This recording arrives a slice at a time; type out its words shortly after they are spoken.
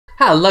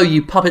Hello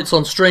you puppets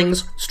on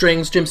strings,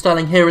 Jim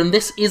Sterling here, and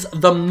this is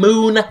the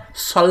Moon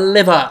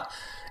Sliver.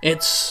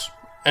 It's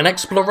an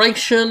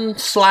exploration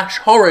slash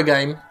horror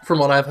game, from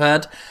what I've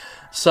heard.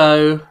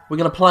 So, we're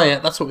going to play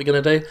it, that's what we're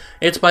going to do.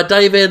 It's by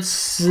David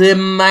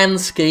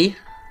Szymanski.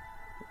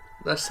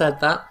 I said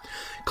that.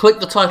 Click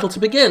the title to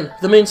begin.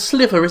 The Moon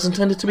Sliver is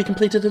intended to be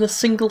completed in a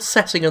single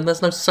setting and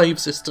there's no save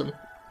system.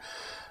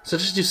 So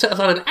just you set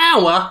aside an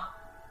hour?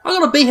 I'm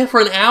going to be here for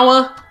an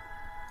hour?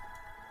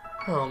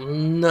 Oh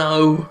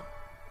no.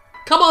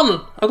 Come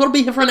on! I've got to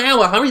be here for an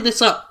hour. Hurry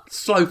this up.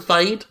 Slow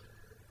fade.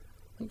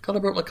 Thank God I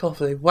brought my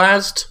coffee.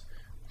 Wazzed.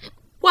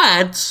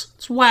 Wads?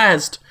 It's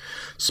wazzed.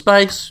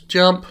 Space,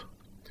 jump.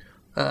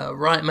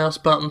 Right mouse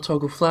button,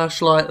 toggle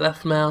flashlight.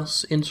 Left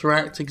mouse,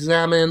 interact,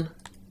 examine.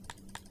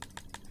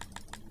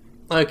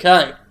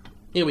 Okay.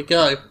 Here we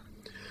go.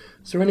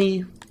 Is there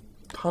any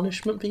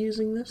punishment for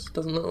using this?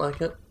 Doesn't look like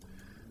it.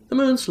 The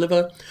Moon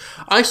Sliver.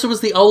 Isa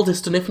was the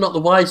oldest and if not the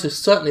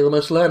wisest, certainly the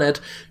most learned.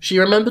 She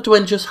remembered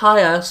when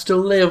Josiah still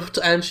lived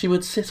and she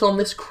would sit on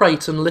this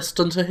crate and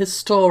listen to his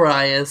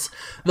stories.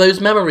 Those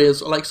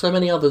memories, like so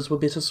many others, were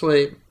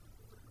bittersweet.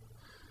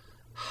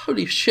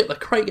 Holy shit, the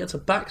crate gets a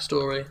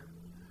backstory.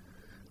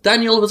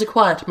 Daniel was a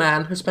quiet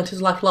man who spent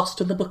his life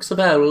lost in the books of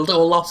old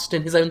or lost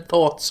in his own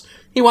thoughts.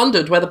 He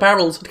wondered where the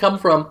barrels had come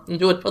from and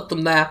who had put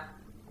them there.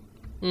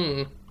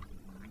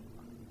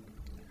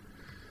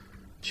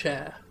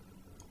 Chair.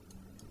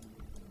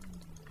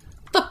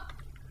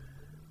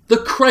 The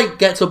crate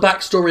gets a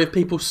backstory of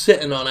people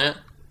sitting on it,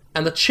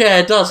 and the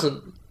chair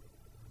doesn't.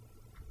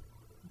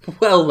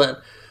 Well then.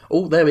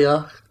 Oh, there we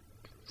are.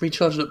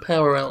 Recharged at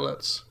power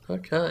outlets.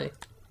 Okay.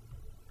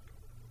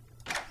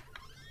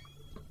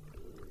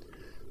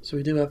 So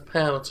we do have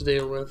power to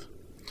deal with.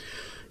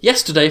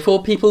 Yesterday,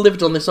 4 people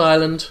lived on this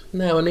island.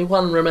 Now only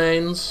 1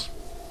 remains.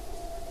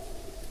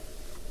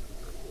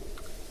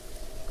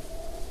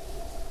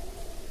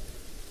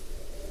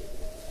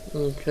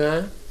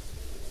 Okay.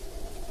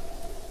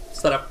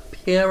 Is that a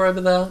pier over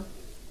there?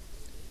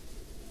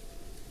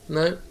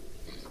 No?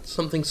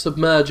 Something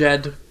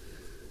submerged.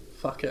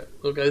 Fuck it.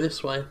 We'll go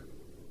this way.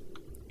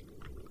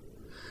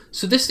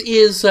 So this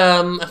is,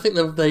 I think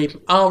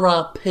the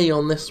RRP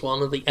on this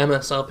one, or the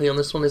MSRP on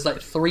this one, is like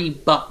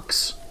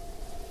 $3.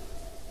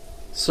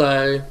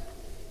 So,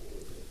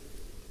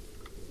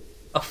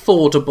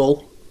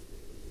 affordable.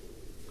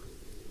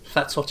 If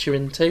that's what you're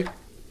into.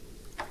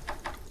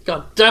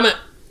 God damn it!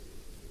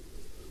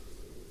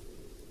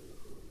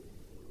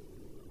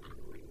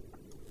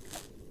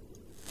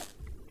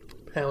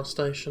 Power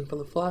station for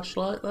the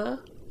flashlight there,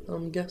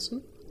 I'm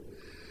guessing.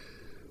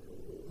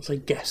 I say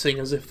guessing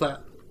as if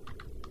that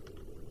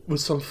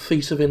was some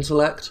feat of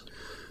intellect.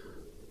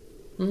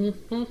 The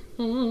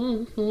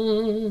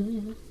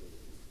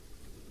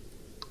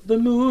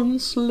Moon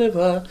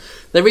Sliver.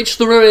 They reached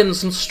the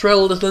ruins and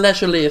strolled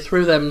leisurely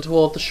through them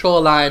toward the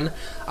shoreline.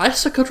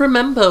 Isa could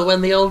remember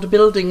when the old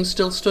building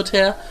still stood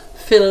here,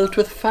 filled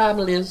with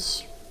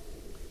families.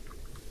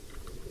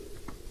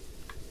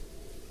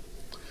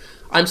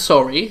 I'm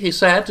sorry, he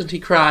said, and he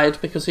cried,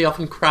 because he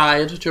often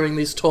cried during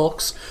these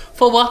talks.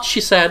 For what, she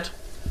said?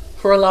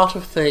 For a lot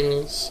of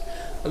things.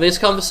 These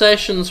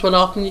conversations were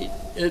not new.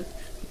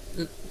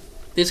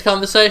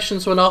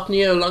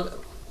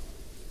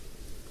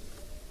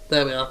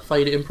 There we are,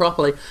 fade it in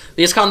properly.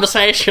 These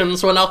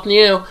conversations were not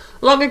new.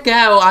 Long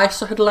ago,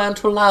 Isa had learned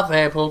to love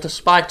Abel,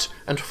 despite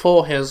and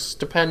for his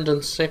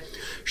dependency.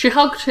 She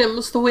hugged him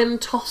as the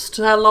wind tossed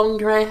her long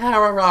grey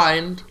hair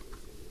around.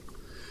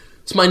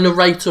 It's my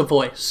narrator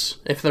voice,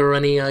 if there are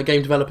any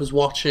game developers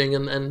watching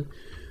and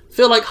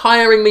feel like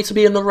hiring me to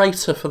be a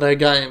narrator for their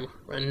game.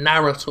 Or a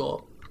narrator.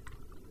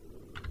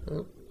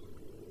 Oh.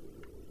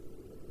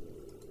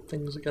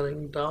 Things are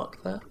getting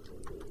dark there.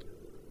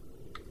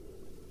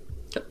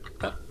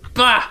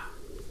 Bah!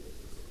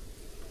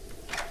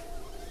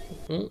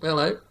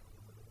 Hello.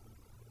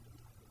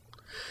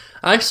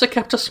 Isa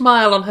kept a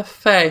smile on her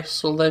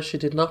face, although she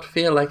did not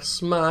feel like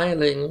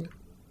smiling.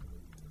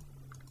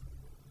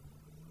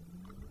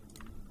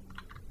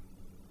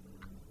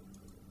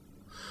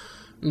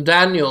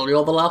 Daniel,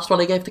 you're the last one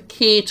I gave the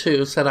key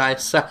to, said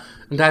Isa.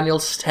 And Daniel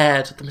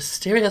stared at the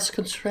mysterious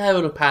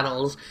control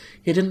panels.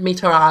 He didn't meet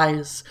her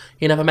eyes.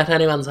 He never met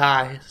anyone's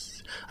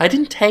eyes. I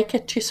didn't take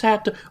it, she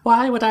said.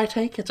 Why would I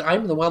take it?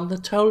 I'm the one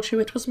that told you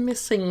it was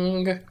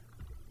missing.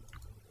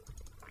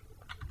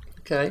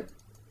 Okay.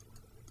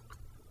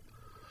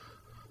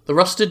 The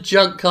rusted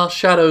junk cast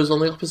shadows on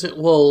the opposite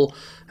wall.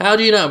 How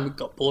do you know?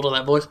 Got bored of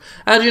that voice.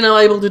 How do you know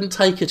Abel didn't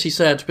take it, he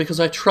said. Because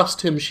I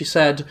trust him, she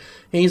said.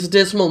 He's a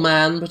dismal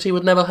man, but he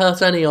would never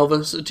hurt any of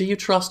us. Do you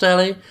trust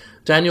Ellie?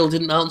 Daniel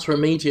didn't answer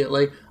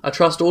immediately. I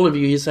trust all of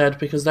you, he said,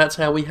 because that's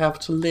how we have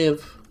to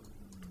live.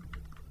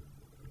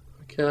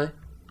 Okay.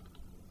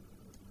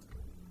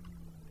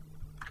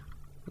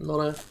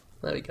 There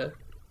we go.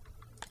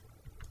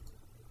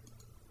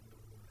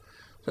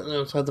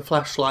 Outside the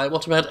flashlight.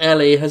 What about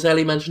Ellie? Has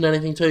Ellie mentioned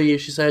anything to you?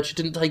 She said. She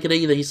didn't take it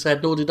either, he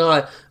said. Nor did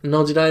I.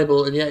 Nor did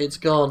Abel. And yet it's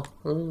gone.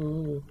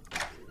 Oh.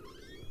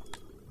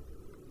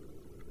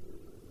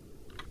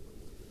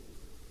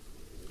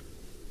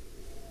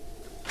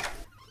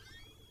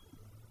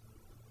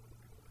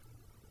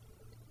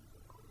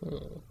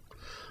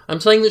 I'm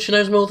saying that she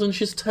knows more than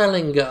she's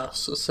telling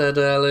us, said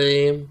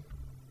Ellie.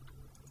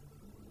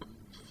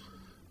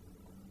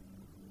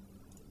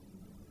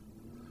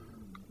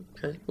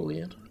 Okay,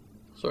 weird.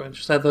 Sorry, I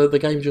just had the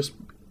game just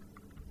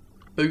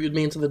booted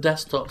me into the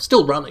desktop.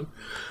 Still running.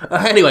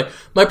 Anyway,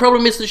 my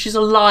problem is that she's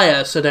a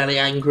liar, said Ellie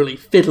angrily,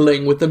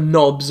 fiddling with the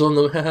knobs on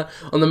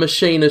the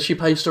machine as she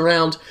paced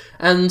around,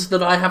 and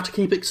that I have to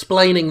keep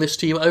explaining this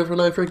to you over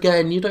and over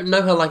again. You don't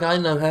know her like I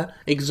know her.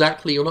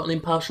 Exactly, you're not an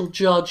impartial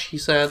judge, he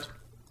said.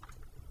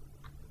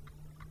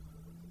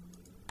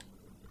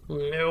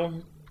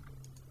 No.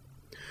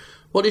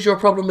 What is your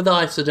problem with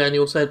I, Sir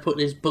Daniel said, putting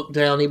his book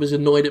down. He was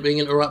annoyed at being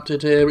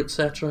interrupted here,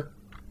 etc.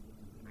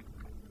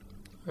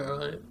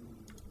 Alright.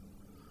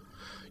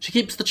 She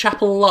keeps the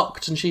chapel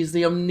locked and she's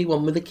the only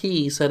one with a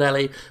key, said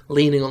Ellie,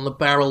 leaning on the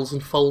barrels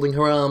and folding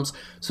her arms.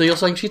 So you're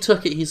saying she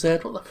took it, he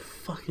said. What the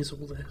fuck is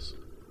all this?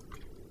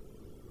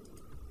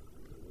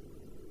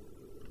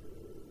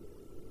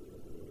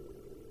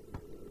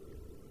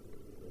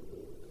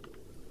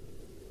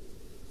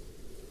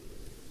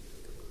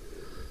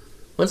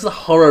 When's the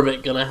horror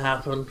bit gonna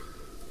happen?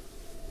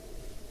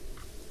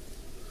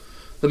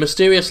 The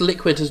mysterious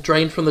liquid has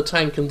drained from the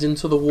tank and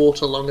into the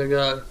water long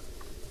ago.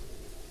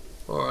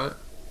 Alright.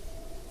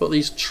 What are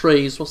these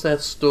trees? What's their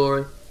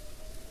story?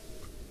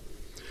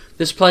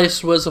 This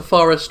place was a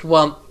forest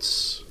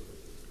once.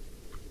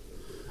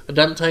 A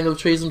damp tangle of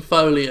trees and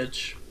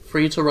foliage.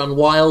 Free to run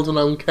wild and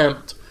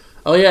unkempt.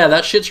 Oh yeah,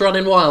 that shit's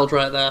running wild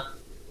right there.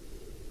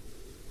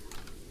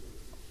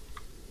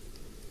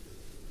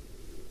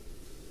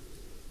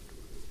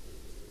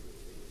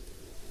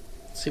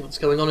 Let's see what's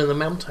going on in the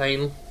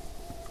mountain.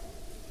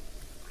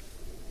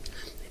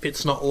 If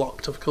it's not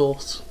locked, of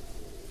course.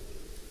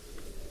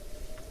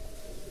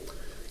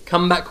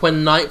 Come back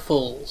when night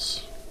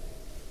falls.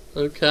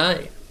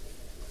 Okay.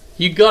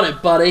 You got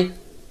it, buddy.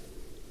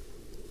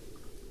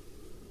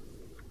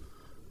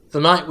 The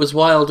night was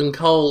wild and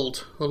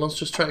cold. The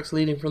monstrous tracks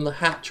leading from the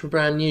hatch were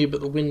brand new, but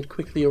the wind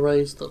quickly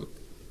erased them.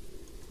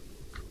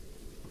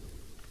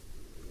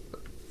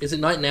 Is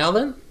it night now,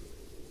 then?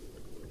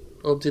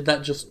 Or did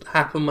that just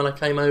happen when I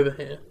came over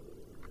here?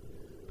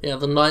 Yeah,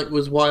 the night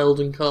was wild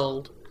and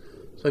cold.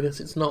 So I guess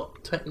it's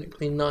not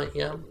technically night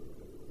yet.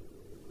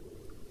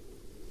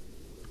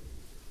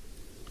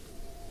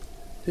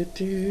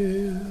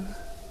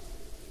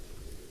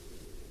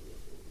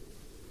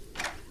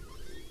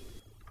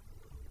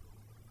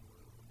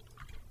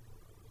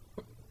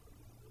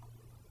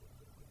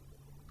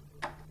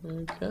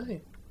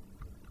 Okay.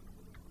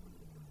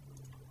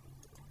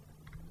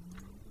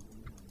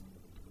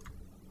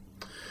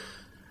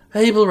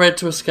 Abel read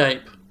to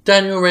escape.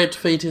 Daniel read to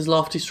feed his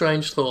lofty,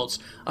 strange thoughts.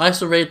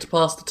 Isa read to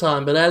pass the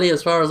time, but Ellie,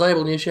 as far as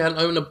Abel knew, she hadn't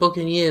opened a book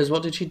in years.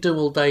 What did she do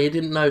all day? He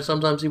didn't know.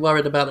 Sometimes he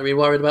worried about her. He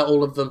worried about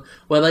all of them.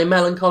 Were they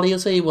melancholy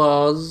as he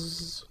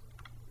was?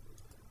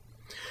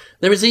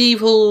 There is an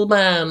evil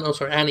man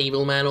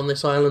on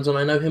this island, and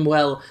I know him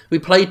well. We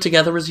played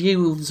together as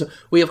youths.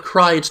 We have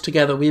cried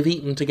together. We have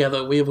eaten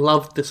together. We have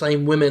loved the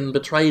same women,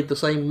 betrayed the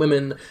same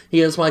women. He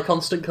is my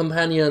constant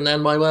companion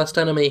and my worst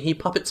enemy. He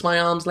puppets my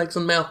arms, legs,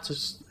 and mouth to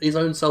his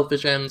own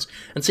selfish ends,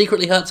 and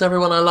secretly hurts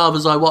everyone I love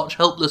as I watch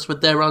helpless with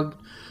their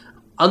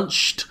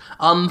unshed,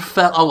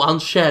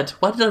 unshed.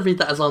 Why did I read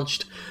that as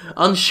unshed?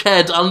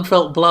 Unshed,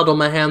 unfelt blood on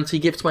my hands. He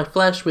gifts my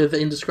flesh with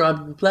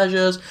indescribable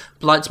pleasures,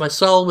 blights my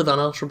soul with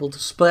unutterable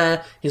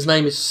despair. His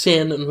name is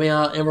Sin, and we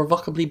are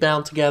irrevocably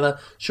bound together.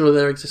 Surely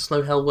there exists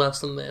no hell worse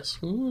than this.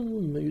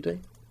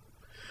 Moody.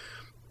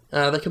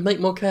 They can make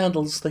more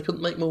candles. They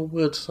couldn't make more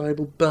wood, so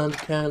Abel burned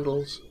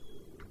candles.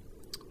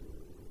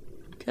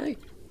 Okay.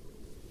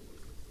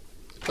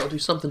 Got to do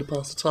something to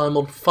pass the time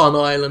on Fun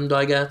Island,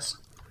 I guess.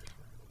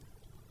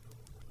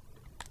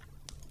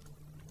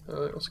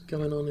 Alright, what's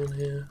going on in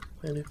here?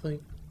 Anything?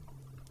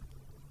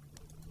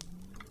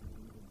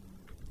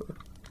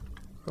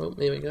 Oh,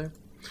 here we go.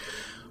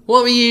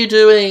 What were you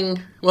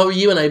doing? What were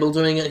you and Abel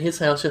doing at his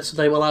house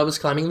yesterday while I was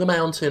climbing the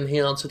mountain? He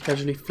answered,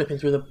 casually flipping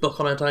through the book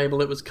on our table.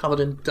 It was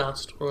covered in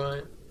dust.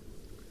 Right.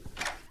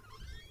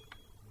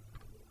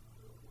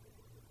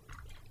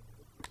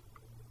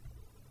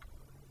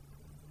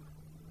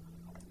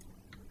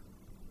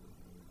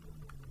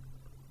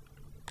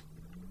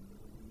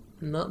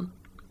 Nothing.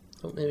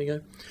 Oh, there we go.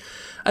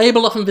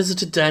 Abel often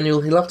visited Daniel.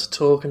 He loved to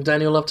talk, and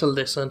Daniel loved to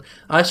listen.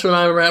 Isa and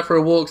I were out for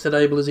a walk, said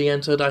Abel as he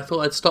entered. I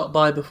thought I'd stop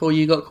by before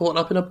you got caught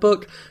up in a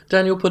book.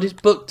 Daniel put his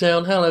book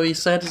down. Hello, he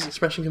said, his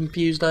expression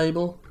confused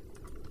Abel.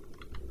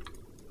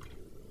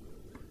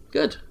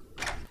 Good.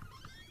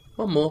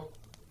 One more.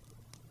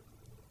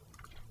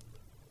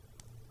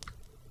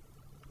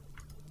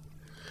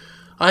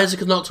 Isa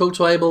could not talk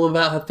to Abel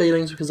about her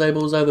feelings because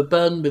Abel was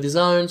overburdened with his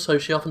own, so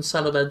she often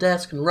sat at her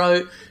desk and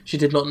wrote. She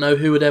did not know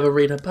who would ever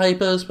read her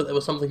papers, but there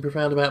was something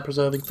profound about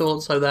preserving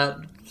thoughts so that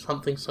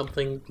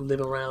something live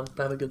around,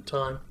 have a good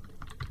time.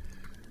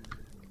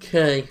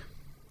 Okay.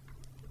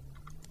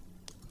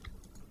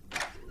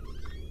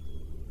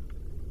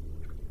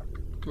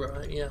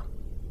 Right, yeah.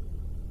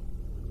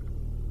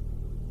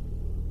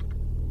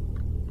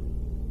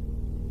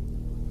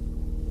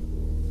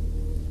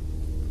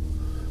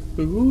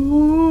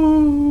 Ooh.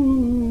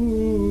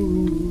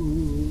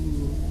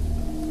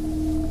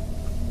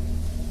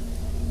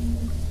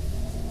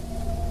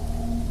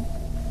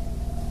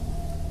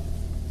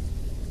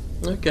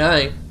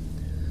 Okay.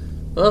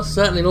 Well, it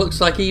certainly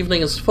looks like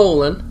evening has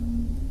fallen.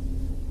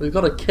 We've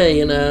got a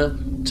key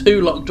and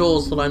 2 locked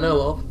doors that I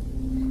know of.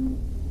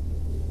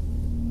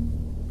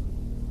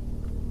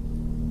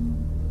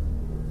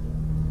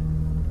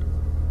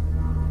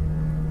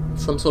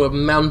 Some sort of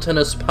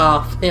mountainous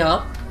path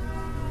here.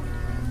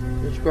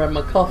 Just grab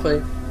my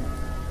coffee.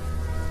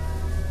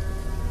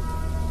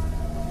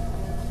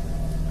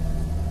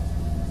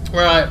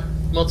 Right,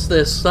 what's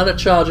this? Is that a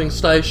charging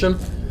station?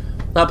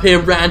 Up here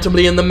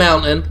randomly in the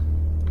mountain?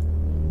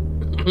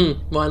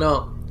 Why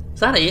not? Is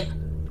that it?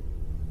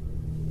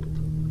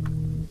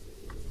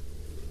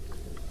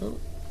 Oh.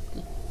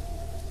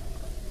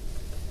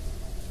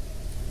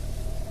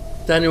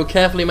 Daniel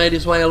carefully made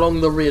his way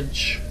along the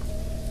ridge.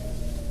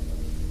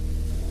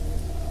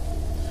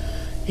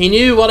 He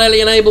knew what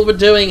Ellie and Abel were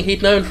doing.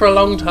 He'd known for a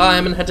long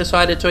time and had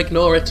decided to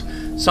ignore it.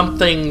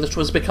 Something that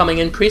was becoming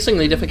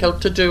increasingly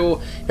difficult to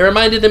do. He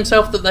reminded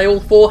himself that they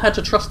all 4 had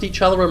to trust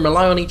each other and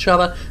rely on each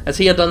other, as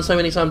he had done so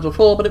many times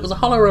before, but it was a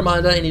hollow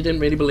reminder and he didn't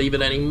really believe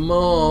it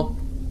anymore.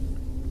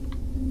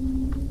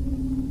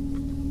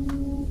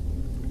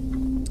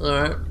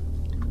 Alright.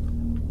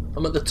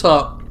 I'm at the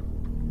top.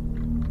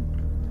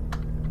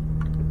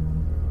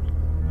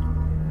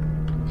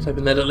 I was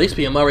hoping there'd at least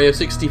be a Mario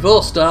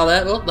 64 star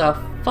there. What the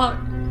fuck?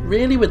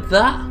 Really, with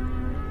that?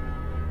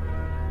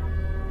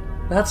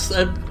 That's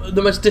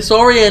the most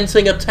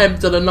disorienting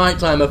attempt at a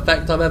nighttime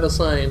effect I've ever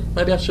seen.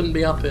 Maybe I shouldn't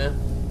be up here.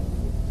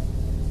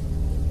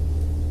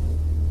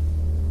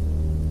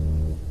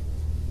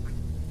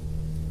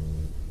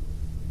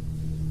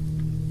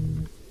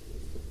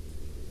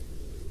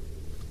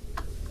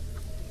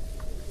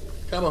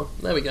 Come on,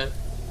 there we go.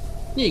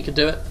 Yeah, you could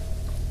do it.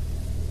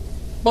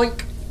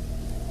 Boink.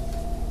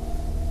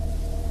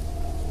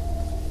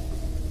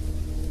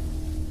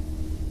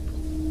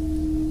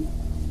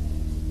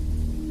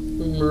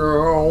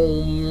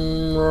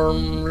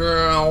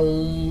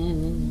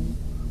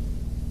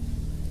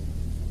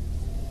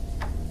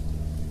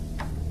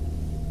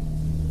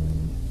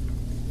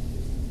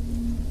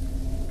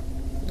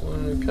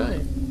 Okay.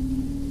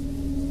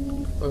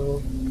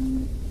 Well,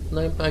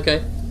 no,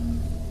 okay.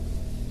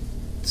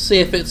 See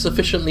if it's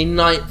sufficiently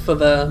night for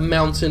the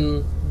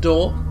mountain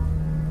door.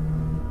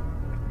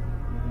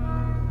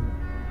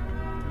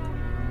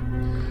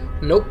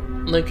 Nope.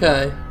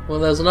 Okay. Well,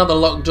 there's another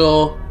locked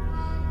door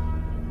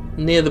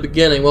near the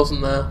beginning,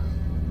 wasn't there?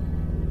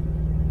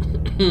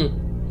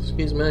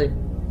 Excuse me.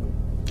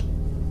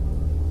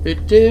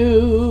 It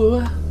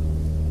do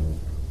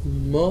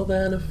more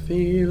than a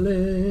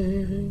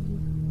feeling,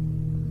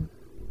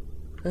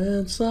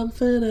 and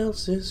something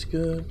else is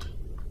good.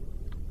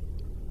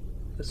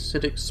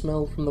 Acidic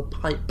smell from the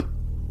pipe,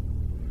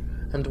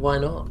 and why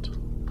not?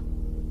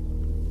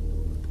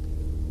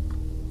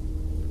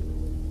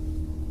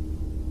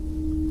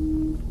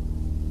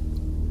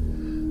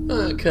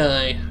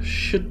 Okay,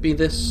 should be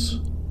this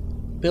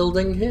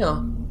building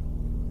here.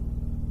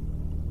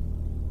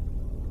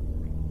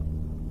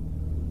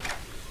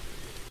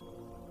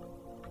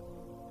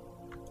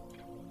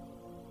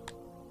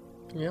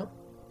 Yep.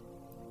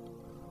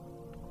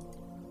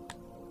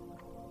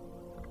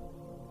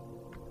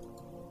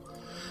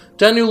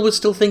 Daniel was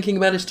still thinking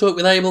about his talk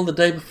with Abel the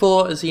day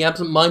before as he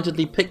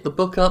absent-mindedly picked the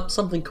book up.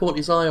 Something caught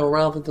his eye, or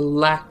rather the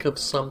lack of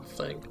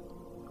something.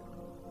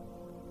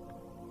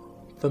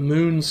 The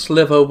moon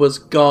sliver was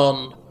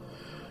gone.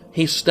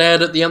 He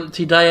stared at the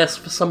empty dais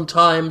for some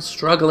time,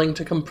 struggling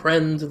to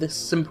comprehend this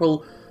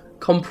simple,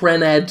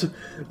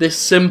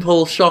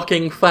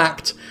 shocking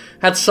fact.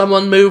 Had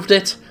someone moved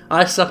it?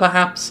 Isa,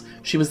 perhaps?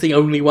 She was the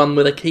only one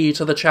with a key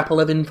to the Chapel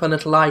of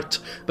Infinite Light,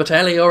 but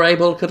Ellie or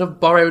Abel could have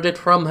borrowed it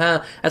from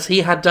her, as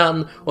he had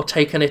done, or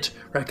taken it.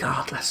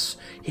 Regardless,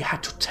 he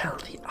had to tell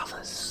the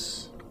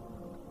others.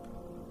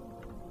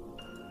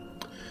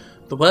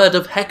 The word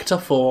of Hector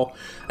 4.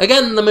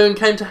 Again the moon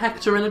came to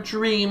Hector in a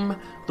dream.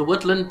 The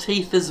woodland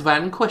teeth is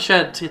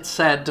vanquished, it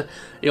said.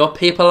 Your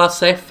people are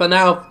safe for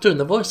now. Doing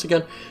the voice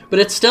again. But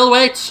it still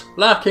waits,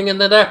 lurking in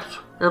the depth.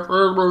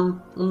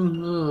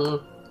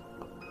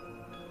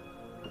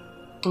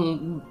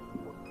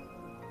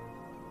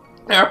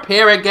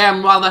 Appear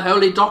again while the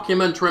holy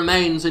document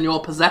remains in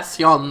your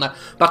possession.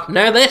 But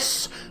know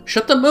this,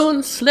 should the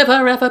moon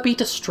sliver ever be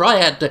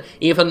destroyed,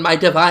 even my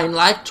divine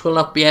light will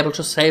not be able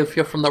to save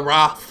you from the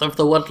wrath of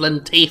the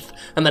woodland teeth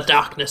and the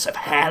darkness of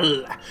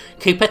hell.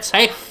 Keep it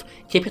safe,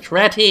 keep it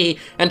ready,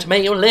 and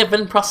may you live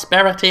in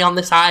prosperity on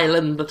this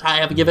island that I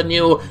have given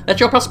you. Let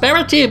your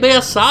prosperity be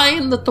a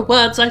sign that the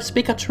words I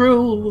speak are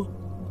true.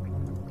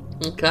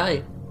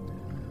 Okay.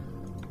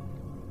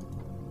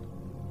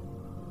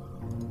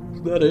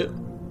 Is that it?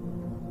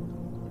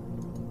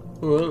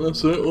 Alright,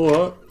 that's it,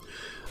 alright.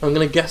 I'm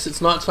gonna guess it's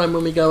nighttime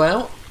when we go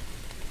out.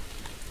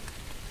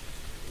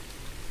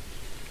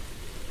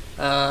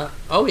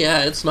 Oh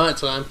yeah, it's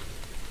nighttime.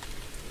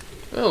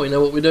 Oh, we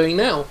know what we're doing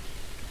now.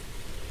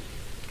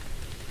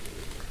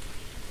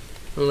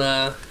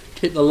 We'll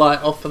keep the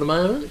light off for the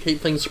moment,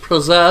 keep things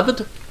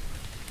preserved.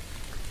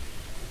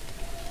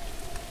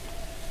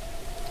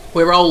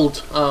 We're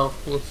old. Oh,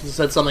 I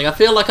said something. I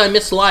feel like I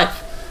missed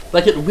life.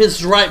 Like it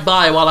whizzed right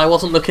by while I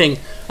wasn't looking,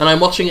 and I'm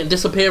watching it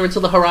disappear into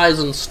the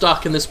horizon,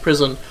 stuck in this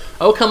prison.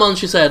 Oh, come on,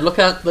 she said. Look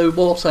at the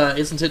water.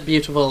 Isn't it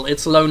beautiful?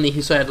 It's lonely,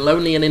 he said.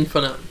 Lonely and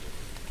infinite.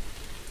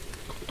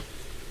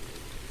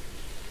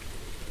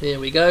 Here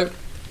we go.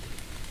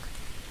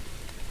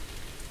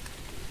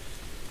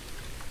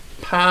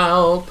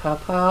 Pow, pow,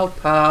 pow,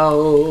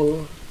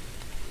 pow.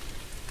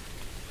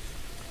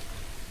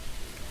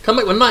 Come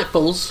back when night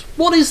falls.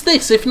 What is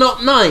this if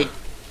not night?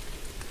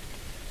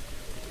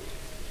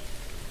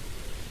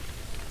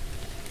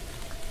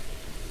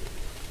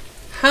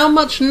 How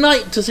much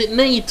night does it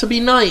need to be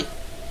night?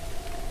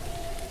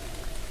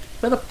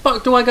 Where the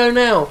fuck do I go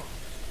now?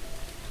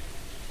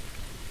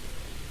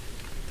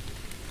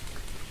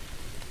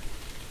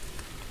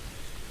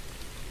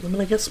 I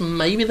mean, I guess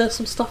maybe there's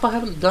some stuff I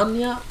haven't done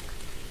yet.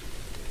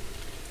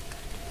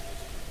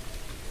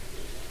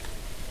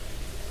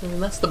 I mean,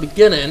 that's the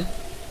beginning.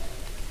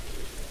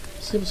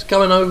 See what's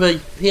going over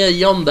here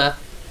yonder.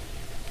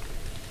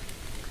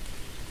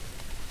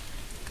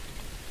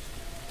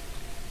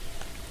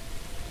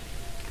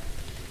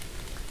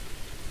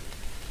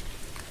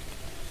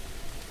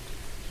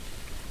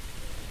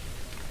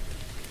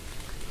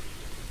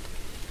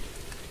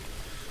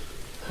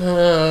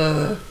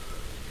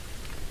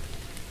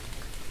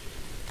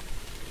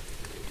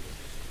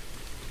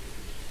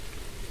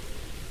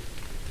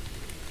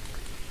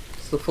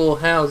 It's the 4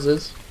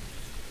 houses.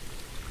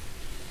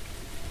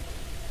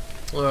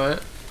 Alright.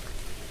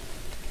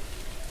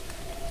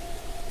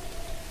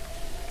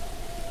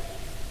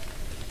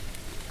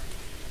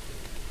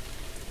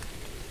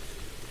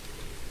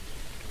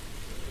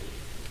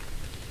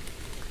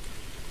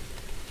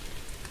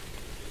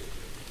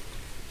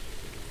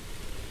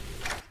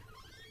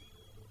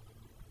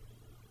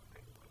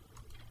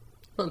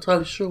 Not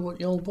entirely sure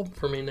what y'all want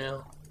from me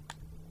now.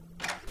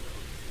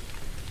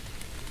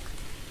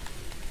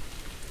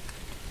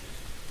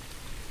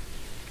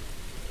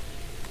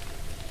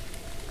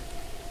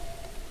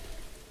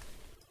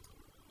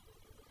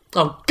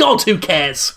 Oh God, who cares?